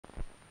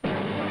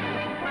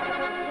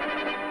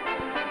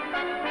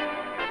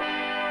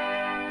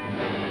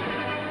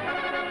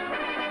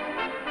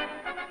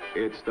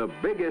It's the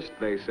biggest,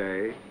 they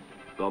say,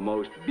 the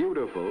most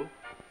beautiful,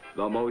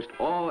 the most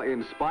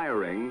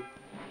awe-inspiring,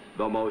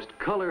 the most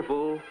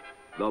colorful,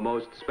 the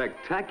most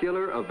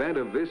spectacular event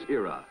of this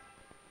era,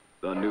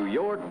 the New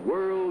York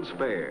World's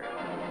Fair.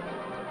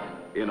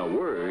 In a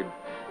word,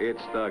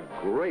 it's the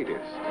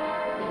greatest.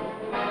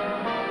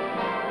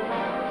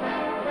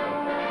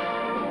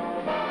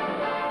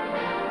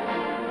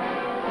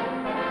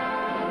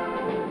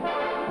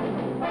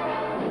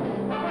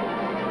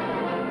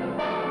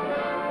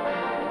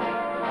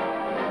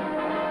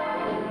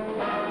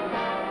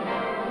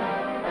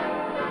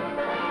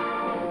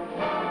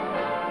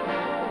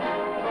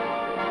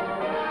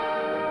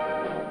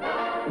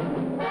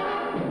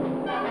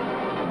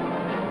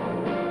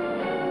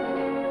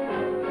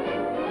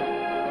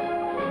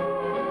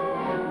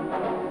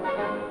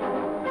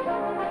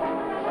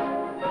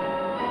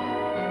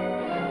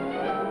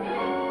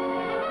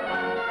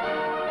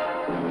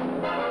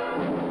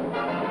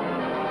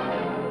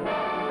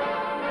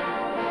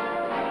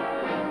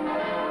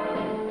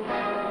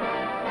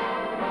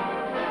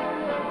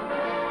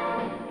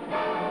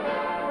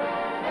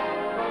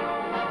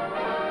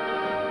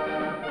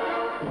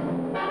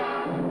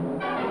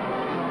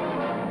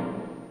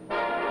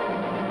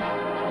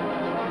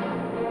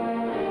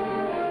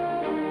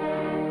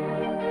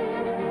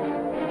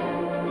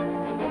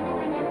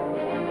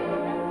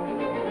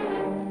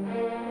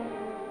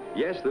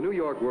 Yes, the New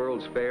York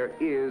World's Fair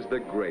is the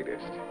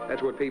greatest.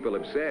 That's what people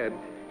have said.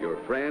 Your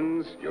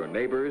friends, your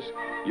neighbors,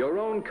 your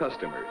own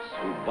customers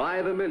who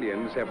buy the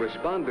millions have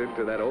responded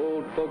to that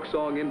old folk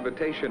song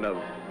invitation of,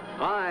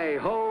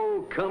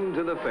 "Hi-ho, come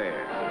to the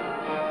fair."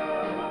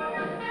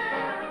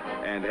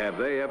 And have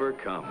they ever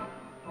come?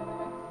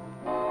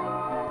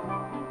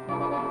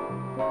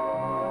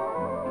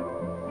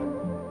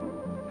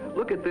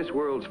 Look at this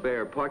World's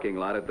Fair parking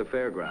lot at the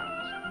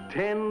fairgrounds.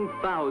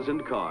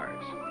 10,000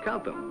 cars.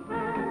 Count them.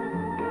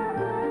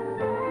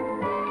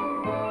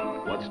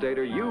 What state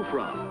are you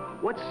from?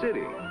 What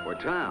city or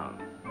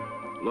town?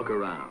 Look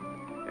around,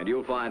 and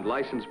you'll find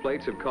license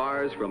plates of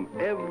cars from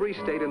every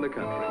state in the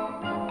country.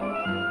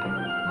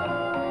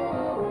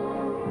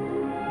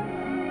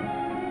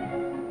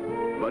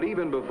 But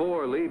even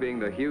before leaving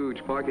the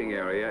huge parking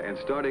area and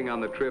starting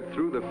on the trip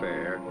through the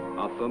fair,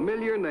 a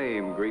familiar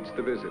name greets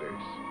the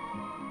visitors.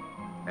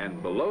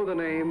 And below the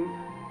name,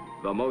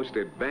 the most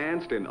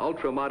advanced in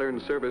ultra-modern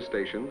service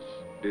stations,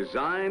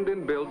 designed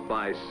and built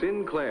by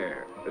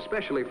Sinclair,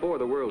 especially for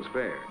the World's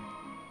Fair.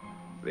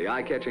 The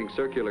eye-catching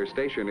circular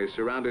station is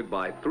surrounded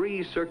by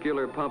 3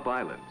 circular pump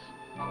islands.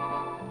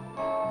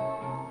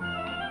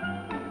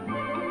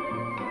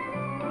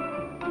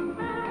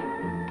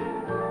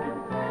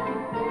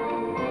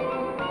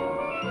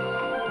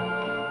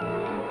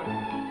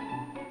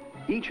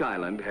 Each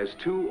island has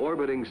 2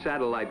 orbiting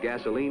satellite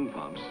gasoline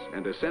pumps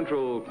and a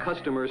central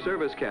customer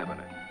service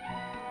cabinet.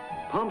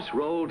 Pumps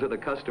roll to the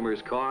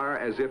customer's car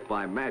as if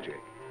by magic.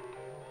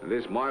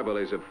 This marvel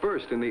is a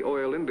first in the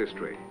oil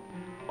industry.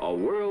 A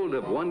world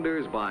of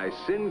wonders by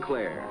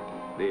Sinclair,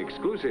 the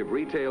exclusive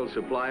retail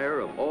supplier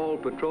of all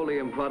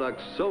petroleum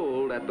products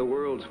sold at the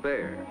World's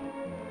Fair.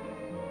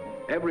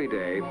 Every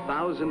day,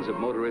 thousands of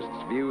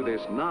motorists view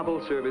this novel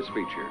service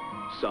feature.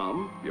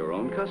 Some, your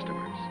own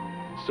customers.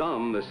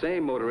 Some, the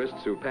same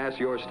motorists who pass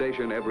your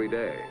station every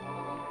day.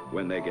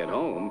 When they get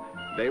home,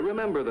 they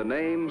remember the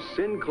name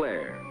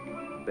Sinclair.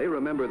 They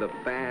remember the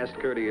fast,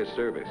 courteous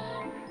service.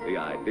 The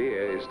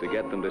idea is to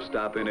get them to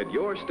stop in at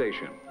your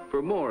station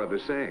for more of the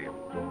same.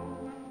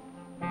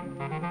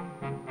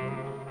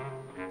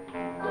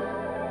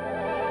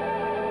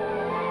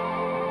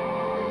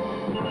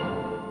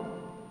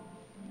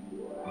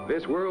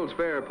 This World's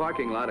Fair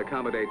parking lot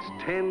accommodates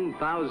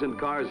 10,000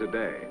 cars a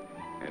day.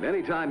 And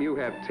anytime you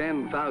have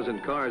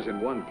 10,000 cars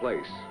in one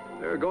place,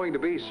 there are going to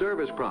be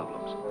service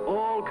problems,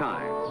 all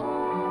kinds.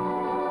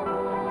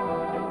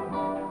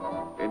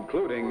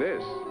 Including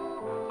this.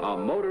 A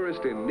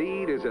motorist in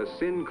need is a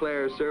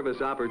Sinclair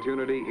service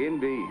opportunity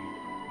indeed.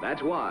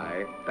 That's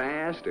why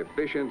fast,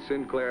 efficient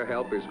Sinclair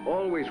help is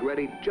always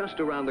ready just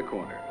around the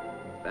corner,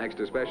 thanks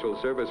to special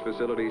service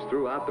facilities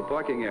throughout the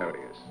parking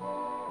areas.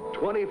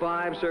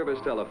 25 service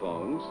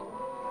telephones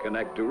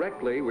connect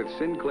directly with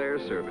Sinclair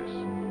service.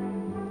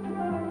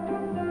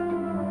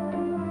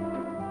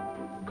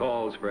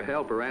 Calls for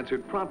help are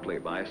answered promptly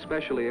by a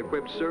specially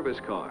equipped service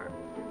car.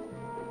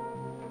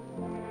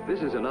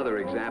 This is another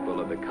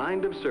example of the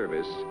kind of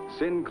service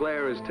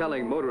Sinclair is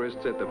telling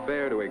motorists at the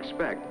fair to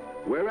expect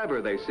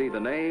wherever they see the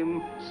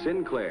name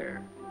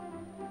Sinclair.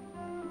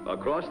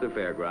 Across the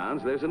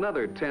fairgrounds, there's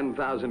another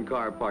 10,000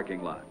 car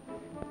parking lot.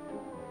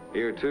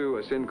 Here, too,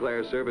 a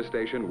Sinclair service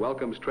station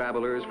welcomes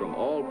travelers from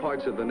all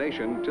parts of the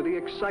nation to the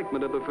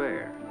excitement of the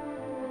fair.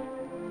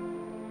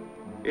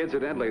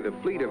 Incidentally, the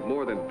fleet of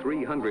more than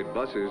 300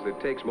 buses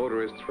that takes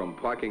motorists from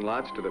parking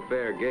lots to the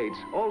fair gates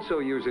also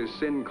uses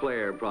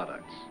Sinclair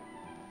products.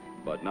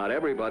 But not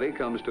everybody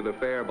comes to the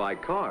fair by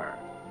car.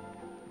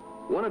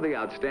 One of the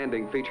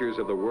outstanding features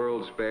of the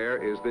World's Fair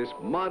is this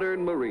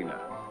modern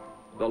marina.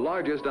 the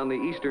largest on the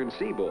eastern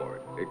seaboard,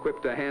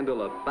 equipped to handle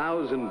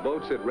 1,000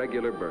 boats at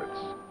regular berths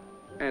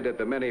and at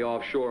the many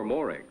offshore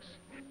moorings.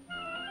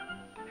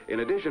 In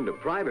addition to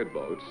private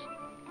boats,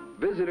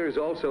 visitors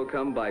also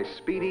come by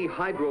speedy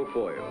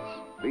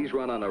hydrofoils. These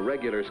run on a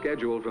regular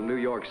schedule from New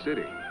York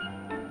City.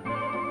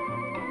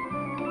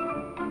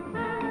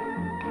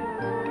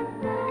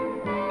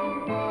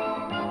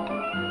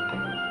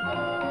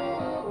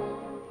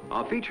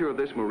 A feature of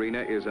this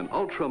marina is an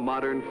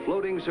ultra-modern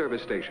floating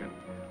service station,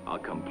 a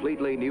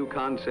completely new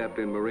concept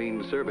in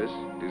marine service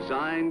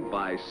designed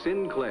by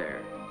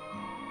Sinclair.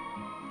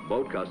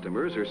 Boat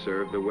customers are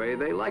served the way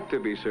they like to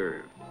be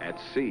served, at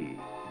sea.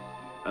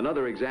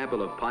 Another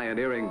example of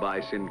pioneering by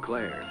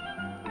Sinclair.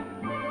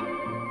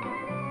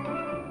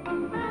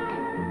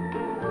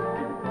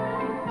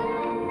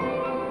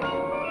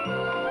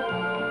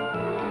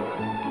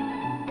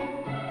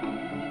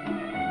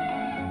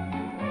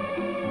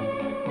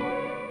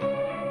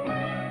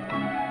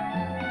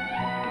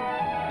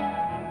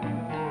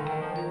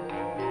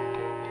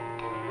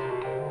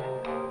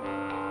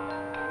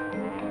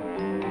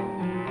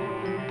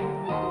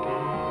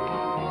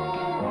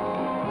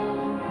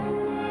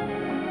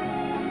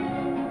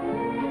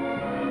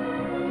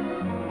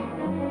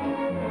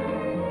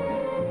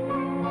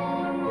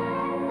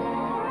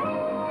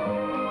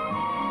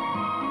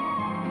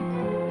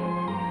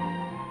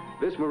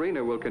 This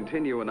marina will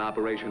continue in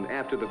operation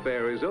after the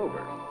fair is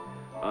over.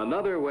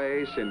 Another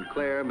way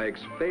Sinclair makes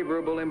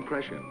favorable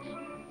impressions.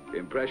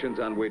 Impressions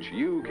on which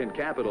you can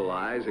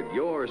capitalize at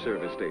your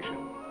service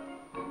station.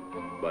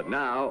 But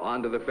now,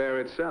 on to the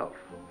fair itself.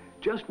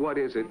 Just what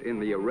is it in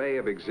the array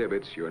of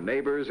exhibits your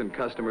neighbors and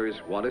customers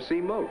want to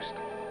see most?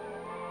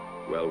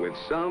 Well, with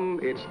some,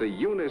 it's the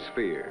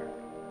Unisphere,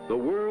 the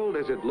world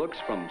as it looks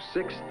from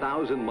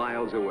 6,000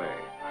 miles away,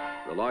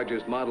 the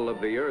largest model of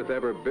the Earth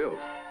ever built.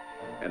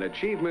 An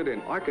achievement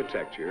in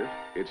architecture,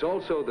 it's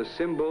also the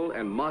symbol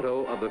and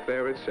motto of the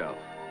fair itself,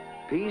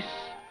 peace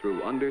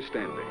through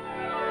understanding.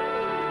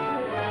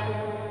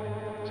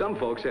 Some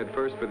folks head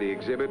first for the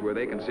exhibit where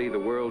they can see the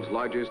world's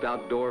largest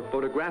outdoor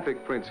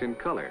photographic prints in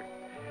color.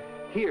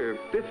 Here,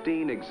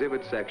 15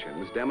 exhibit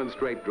sections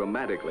demonstrate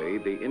dramatically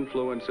the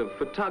influence of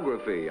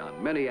photography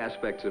on many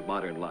aspects of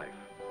modern life.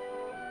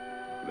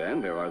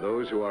 Then there are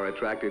those who are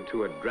attracted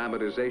to a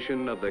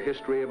dramatization of the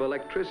history of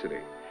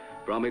electricity,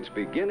 from its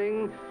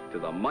beginning to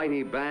the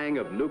mighty bang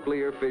of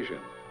nuclear fission.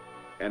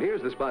 And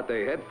here's the spot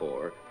they head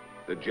for,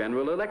 the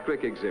General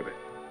Electric exhibit.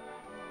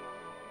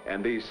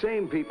 And these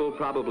same people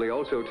probably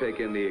also take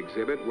in the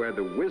exhibit where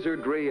the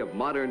wizardry of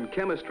modern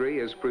chemistry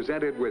is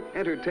presented with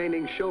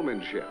entertaining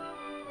showmanship.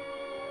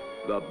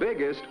 The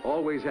biggest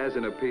always has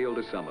an appeal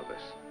to some of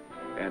us.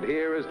 And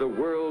here is the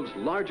world's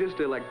largest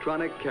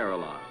electronic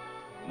carillon,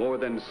 more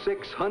than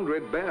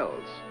 600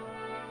 bells.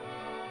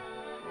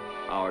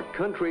 Our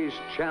country's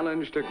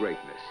challenge to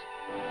greatness.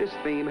 This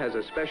theme has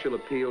a special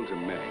appeal to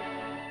many.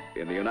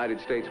 In the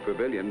United States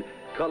Pavilion,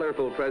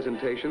 colorful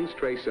presentations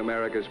trace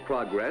America's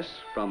progress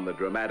from the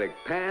dramatic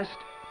past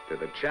to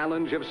the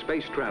challenge of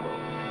space travel.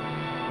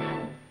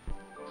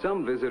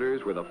 Some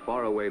visitors with a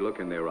faraway look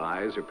in their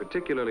eyes are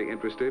particularly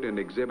interested in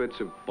exhibits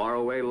of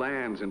faraway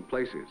lands and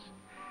places.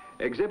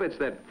 Exhibits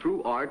that,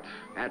 through art,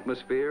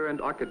 atmosphere,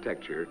 and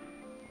architecture,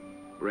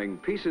 bring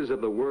pieces of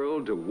the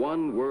world to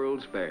one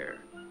World's Fair.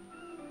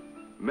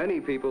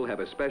 Many people have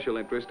a special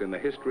interest in the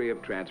history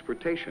of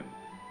transportation.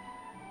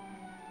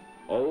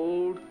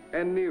 Old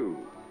and new.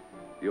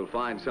 You'll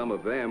find some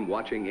of them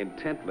watching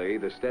intently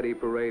the steady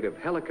parade of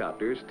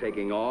helicopters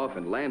taking off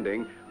and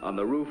landing on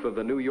the roof of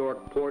the New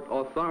York Port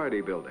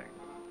Authority building.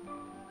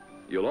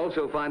 You'll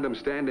also find them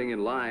standing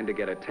in line to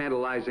get a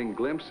tantalizing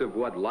glimpse of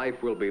what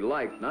life will be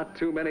like not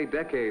too many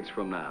decades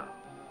from now.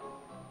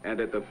 And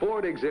at the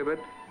Ford exhibit,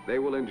 they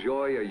will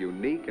enjoy a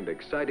unique and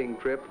exciting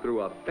trip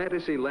through a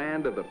fantasy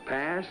land of the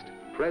past,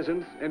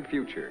 present, and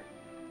future.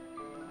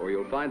 Or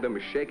you'll find them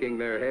shaking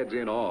their heads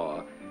in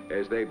awe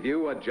as they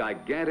view a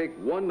gigantic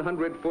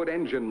 100-foot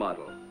engine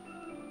model.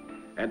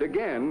 And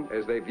again,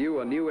 as they view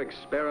a new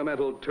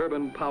experimental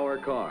turbine power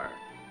car,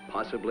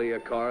 possibly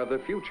a car of the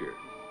future.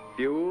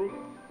 Fuel,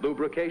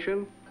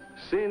 lubrication,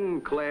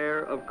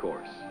 Sinclair, of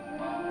course.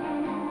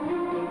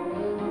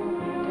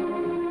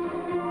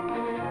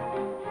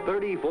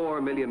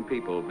 34 million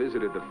people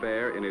visited the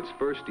fair in its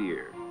first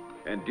year.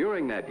 And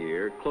during that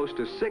year, close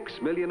to 6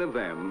 million of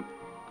them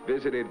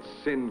visited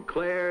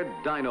Sinclair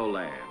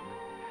Dinoland.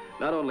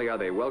 Not only are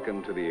they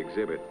welcome to the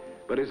exhibit,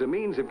 but as a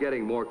means of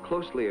getting more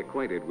closely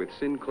acquainted with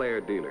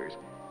Sinclair dealers,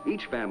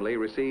 each family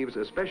receives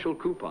a special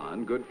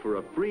coupon good for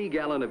a free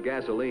gallon of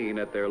gasoline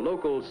at their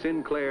local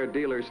Sinclair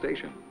dealer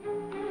station.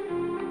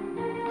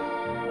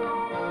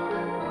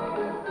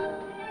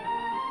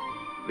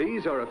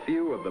 These are a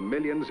few of the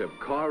millions of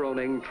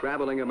car-owning,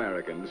 traveling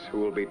Americans who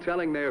will be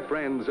telling their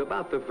friends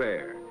about the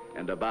fair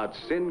and about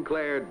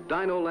Sinclair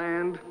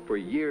Dinoland for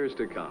years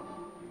to come.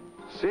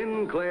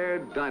 Sinclair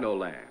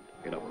Dinoland,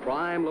 in a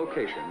prime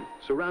location,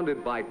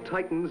 surrounded by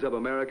titans of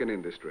American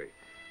industry,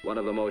 one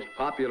of the most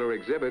popular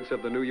exhibits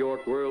of the New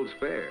York World's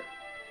Fair.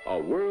 A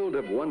world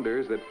of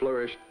wonders that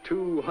flourished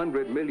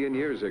 200 million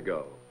years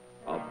ago.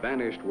 A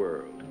vanished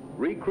world,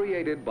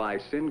 recreated by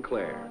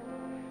Sinclair.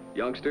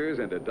 Youngsters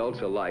and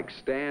adults alike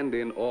stand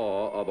in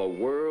awe of a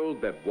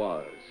world that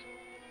was.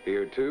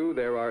 Here, too,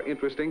 there are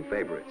interesting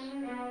favorites.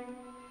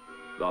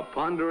 The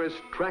ponderous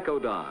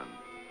Trachodon,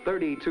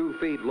 32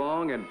 feet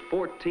long and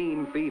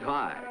 14 feet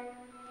high,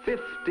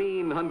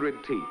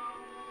 1,500 teeth,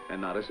 and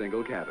not a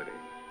single cavity.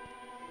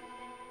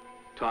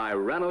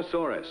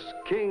 Tyrannosaurus,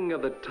 king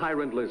of the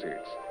tyrant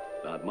lizards.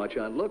 Not much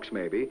on looks,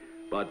 maybe,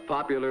 but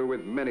popular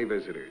with many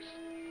visitors.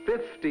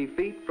 50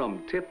 feet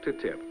from tip to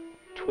tip,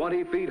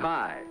 20 feet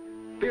high,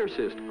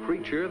 fiercest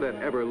creature that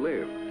ever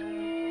lived.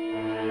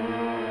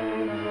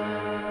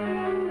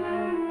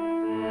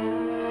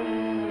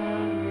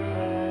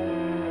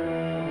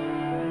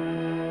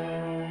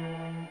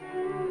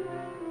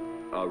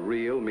 A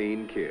real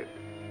mean kid.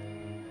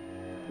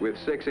 With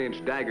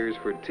 6-inch daggers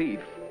for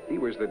teeth, he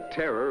was the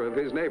terror of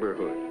his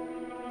neighborhood.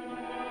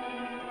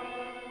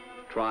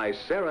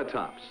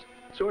 Triceratops,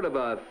 sort of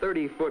a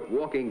 30-foot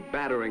walking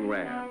battering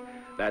ram.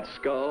 That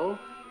skull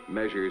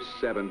measures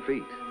 7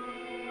 feet.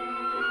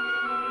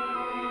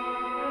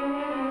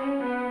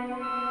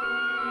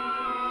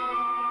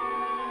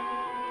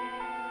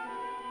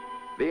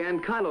 The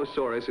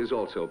Ankylosaurus is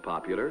also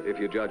popular, if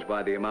you judge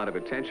by the amount of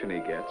attention he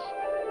gets.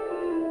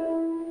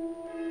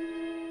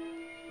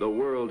 The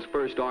world's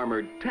first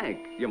armored tank,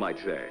 you might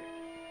say.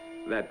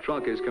 That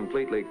trunk is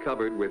completely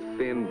covered with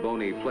thin,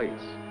 bony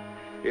plates.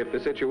 If the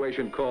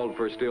situation called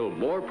for still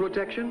more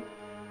protection,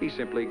 he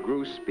simply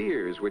grew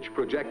spears which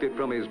projected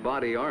from his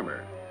body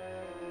armor.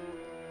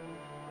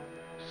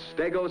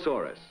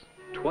 Stegosaurus,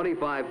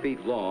 25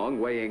 feet long,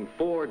 weighing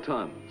 4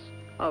 tons.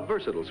 A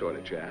versatile sort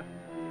of chap.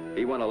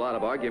 He won a lot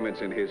of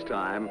arguments in his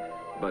time,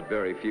 but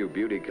very few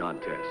beauty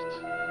contests.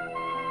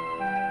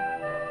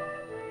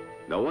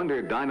 No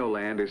wonder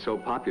Dinoland is so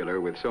popular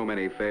with so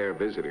many fair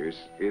visitors,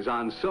 is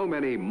on so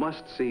many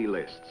must-see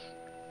lists.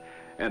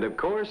 And of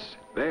course,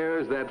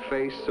 there's that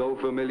face so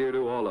familiar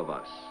to all of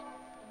us.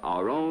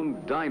 Our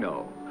own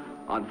Dino.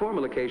 On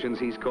formal occasions,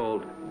 he's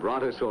called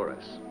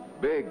Brontosaurus.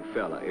 Big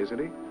fella, isn't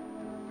he?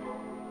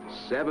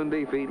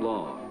 70 feet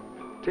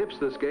long. Tips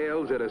the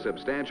scales at a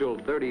substantial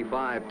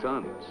 35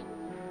 tons,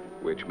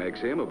 which makes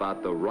him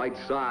about the right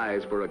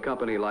size for a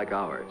company like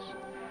ours.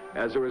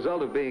 As a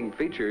result of being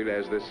featured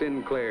as the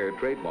Sinclair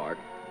trademark,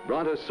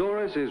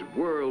 Brontosaurus is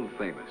world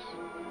famous.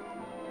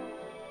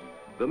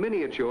 The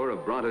miniature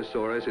of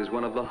Brontosaurus is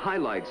one of the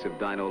highlights of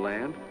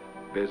Dinoland.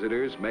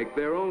 Visitors make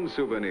their own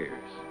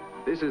souvenirs.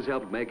 This has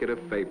helped make it a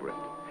favorite.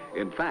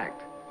 In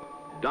fact,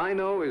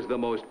 Dino is the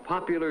most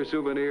popular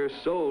souvenir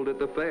sold at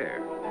the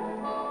fair.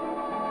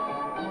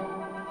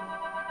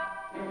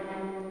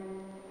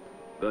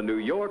 The New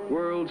York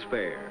World's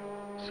Fair.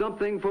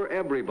 Something for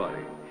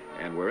everybody.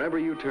 And wherever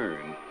you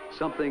turn,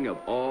 something of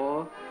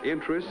awe,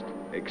 interest,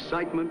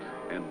 excitement,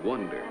 and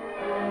wonder.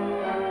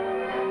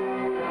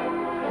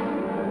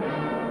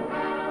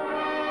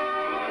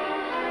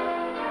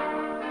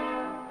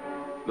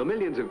 The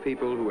millions of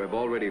people who have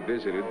already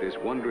visited this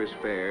wondrous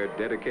fair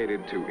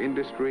dedicated to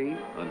industry,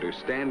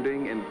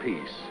 understanding, and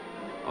peace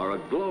are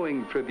a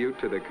glowing tribute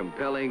to the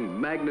compelling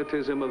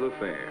magnetism of the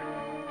fair.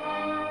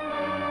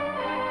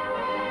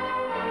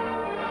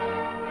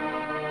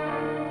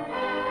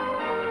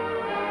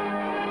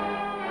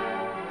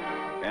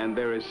 And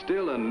there is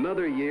still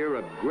another year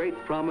of great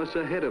promise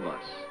ahead of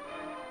us.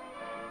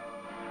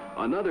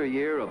 Another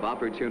year of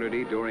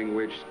opportunity during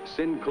which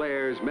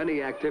Sinclair's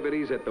many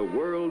activities at the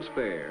World's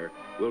Fair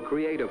will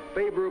create a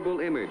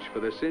favorable image for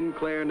the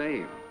Sinclair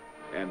name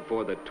and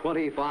for the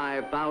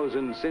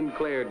 25,000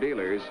 Sinclair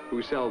dealers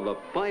who sell the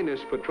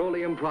finest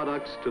petroleum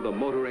products to the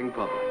motoring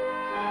public.